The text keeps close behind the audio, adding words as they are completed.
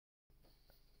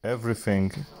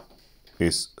Everything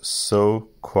is so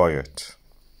quiet,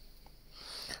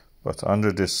 but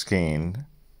under the skin,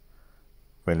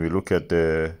 when we look at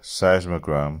the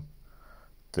seismogram,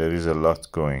 there is a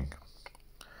lot going.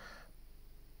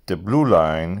 The blue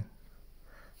line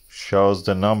shows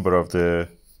the number of the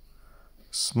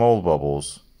small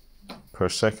bubbles per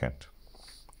second,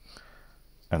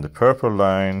 and the purple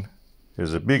line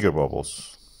is the bigger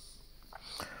bubbles.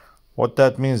 What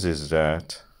that means is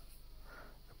that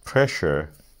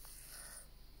pressure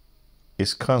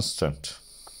is constant.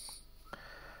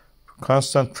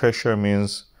 Constant pressure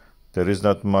means there is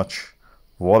not much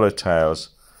volatiles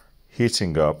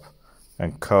heating up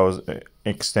and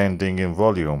extending in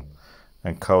volume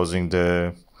and causing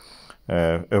the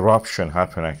eruption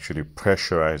happen, actually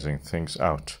pressurizing things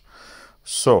out.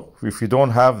 So if you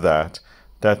don't have that,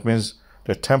 that means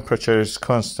the temperature is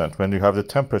constant. When you have the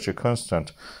temperature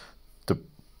constant, the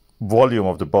volume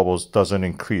of the bubbles doesn't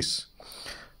increase.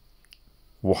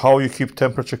 How you keep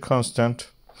temperature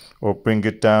constant or bring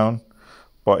it down?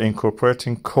 By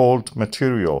incorporating cold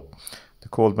material. The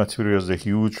cold material is the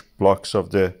huge blocks of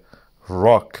the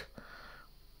rock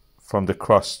from the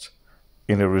crust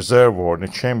in a reservoir, in a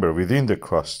chamber within the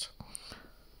crust.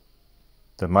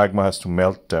 The magma has to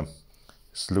melt them.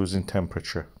 It's losing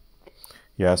temperature.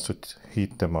 He has to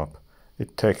heat them up.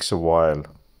 It takes a while.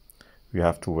 We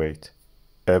have to wait.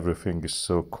 Everything is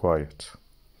so quiet.